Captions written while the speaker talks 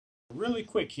really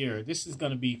quick here. This is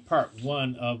going to be part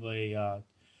one of a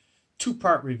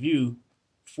two-part review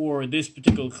for this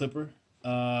particular clipper.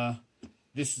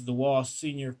 This is the Wahl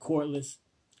Senior Cordless.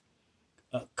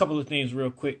 A couple of things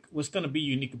real quick. What's going to be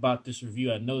unique about this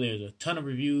review, I know there's a ton of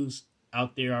reviews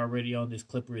out there already on this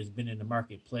clipper. It's been in the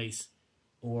marketplace,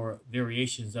 or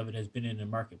variations of it has been in the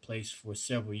marketplace for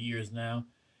several years now.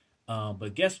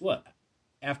 But guess what?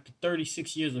 After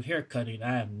 36 years of hair cutting,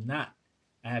 I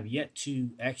have yet to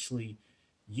actually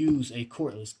use a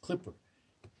cordless clipper.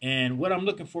 And what I'm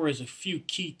looking for is a few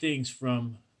key things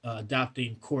from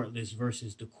adopting cordless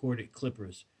versus the corded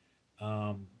clippers.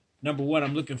 Number one,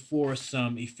 I'm looking for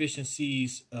some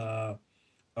efficiencies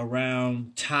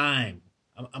around time.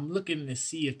 I'm looking to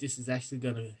see if this is actually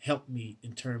going to help me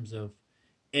in terms of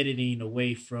editing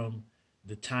away from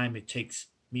the time it takes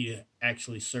me to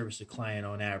actually service a client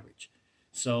on average.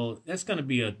 So that's going to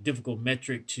be a difficult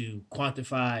metric to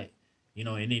quantify, in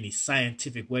any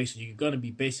scientific way. So you're going to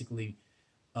be basically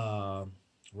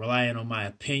relying on my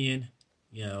opinion,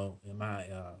 and my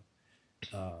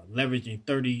leveraging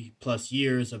 30 plus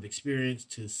years of experience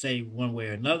to say one way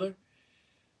or another.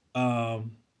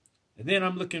 And then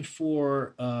I'm looking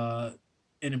for an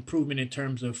improvement in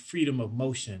terms of freedom of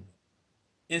motion.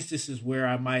 Instances where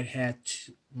I might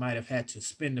have had to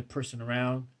spin the person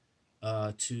around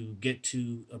to get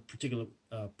to a particular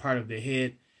part of their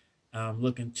head. I'm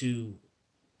looking to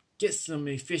get some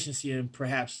efficiency and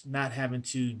perhaps not having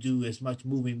to do as much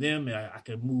moving them. I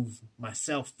can move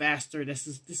myself faster.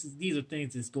 These are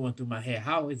things that's going through my head.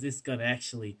 How is this going to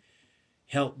actually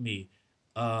help me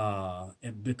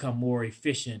and become more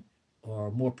efficient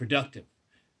or more productive?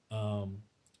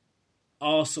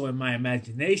 Also, in my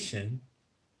imagination,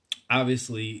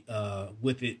 obviously,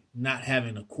 with it not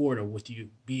having a cord, or with you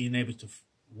being able to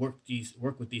work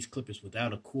with these clippers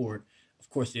without a cord.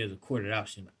 Of course, there's a corded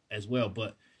option as well,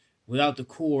 but without the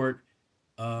cord,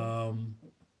 I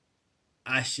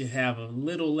should have a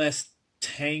little less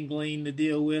tangling to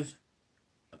deal with.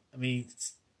 I mean,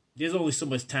 there's only so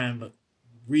much time, but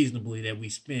reasonably, that we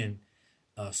spend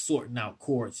sorting out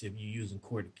cords if you're using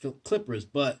corded clippers.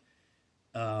 But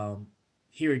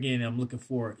here again, I'm looking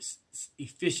for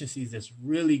efficiencies that's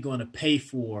really going to pay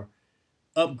for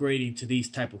upgrading to these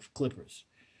type of clippers.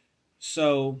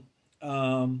 So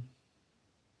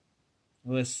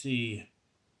let's see.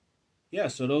 Yeah,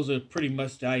 so those are pretty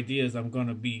much the ideas I'm going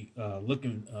to be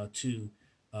looking to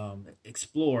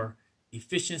explore: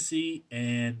 efficiency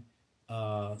and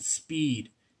speed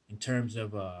in terms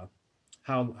of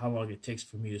how long it takes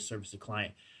for me to service a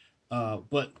client.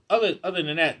 But other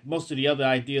than that, most of the other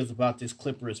ideas about this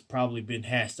clipper has probably been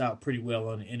hashed out pretty well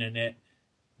on the internet,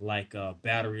 like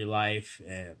battery life,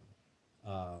 and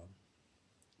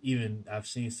even I've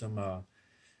seen some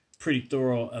pretty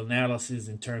thorough analysis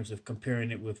in terms of comparing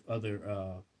it with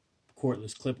other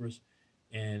cordless clippers,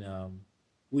 and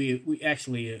we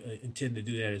actually intend to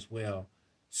do that as well.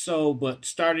 So, but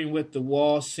starting with the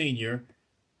Wahl Senior,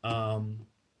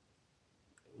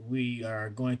 we are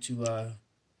going to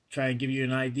try and give you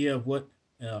an idea of what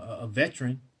a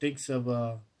veteran thinks of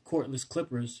cordless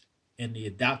clippers and the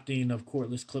adopting of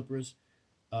cordless clippers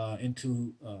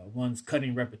into one's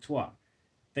cutting repertoire.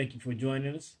 Thank you for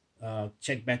joining us.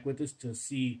 Check back with us to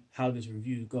see how this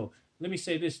review goes. Let me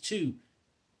say this too.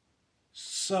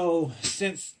 So,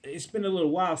 since it's been a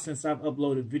little while since I've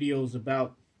uploaded videos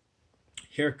about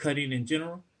hair cutting in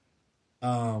general,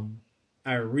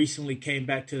 I recently came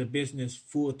back to the business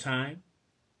full time.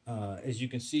 As you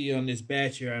can see on this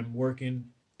badge here, I'm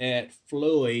working at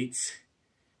Floyd's.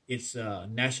 It's a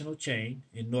national chain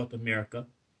in North America.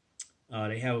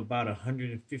 They have about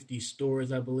 150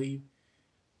 stores, I believe.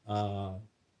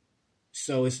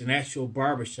 So it's an actual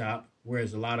barbershop,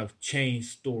 whereas a lot of chain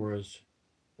stores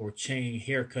or chain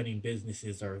hair cutting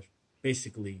businesses are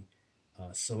basically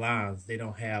salons. They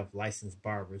don't have licensed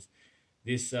barbers.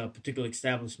 This particular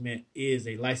establishment is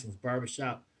a licensed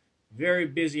barbershop. Very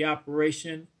busy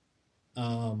operation.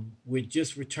 We're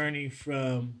just returning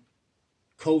from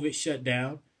COVID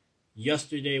shutdown.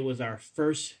 Yesterday was our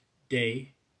first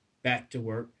day back to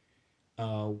work.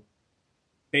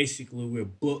 Basically, we're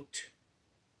booked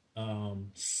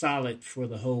solid for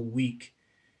the whole week,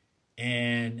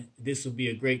 and this will be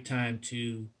a great time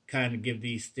to kind of give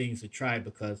these things a try,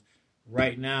 because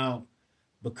right now,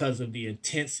 because of the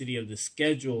intensity of the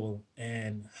schedule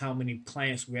and how many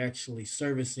clients we're actually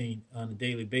servicing on a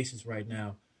daily basis right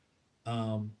now,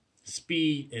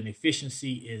 speed and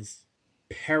efficiency is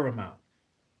paramount.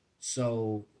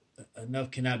 So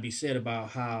enough cannot be said about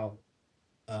how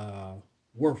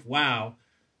worthwhile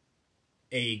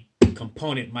a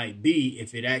component might be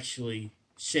if it actually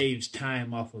shaves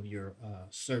time off of your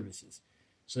services.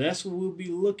 So that's what we'll be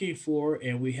looking for,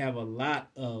 and we have a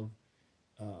lot of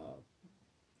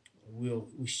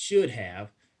we should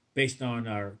have, based on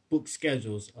our book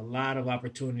schedules, a lot of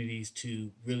opportunities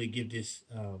to really give this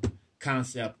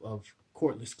concept of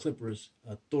cordless clippers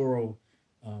a thorough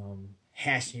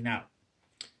hashing out.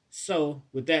 So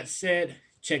with that said,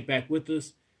 check back with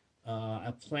us.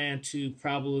 I plan to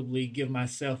probably give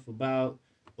myself about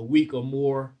a week or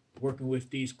more working with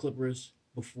these clippers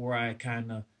before I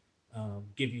kind of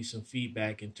give you some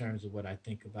feedback in terms of what I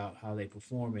think about how they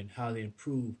perform and how they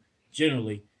improve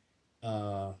generally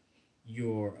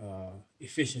your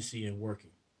efficiency in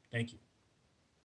working. Thank you.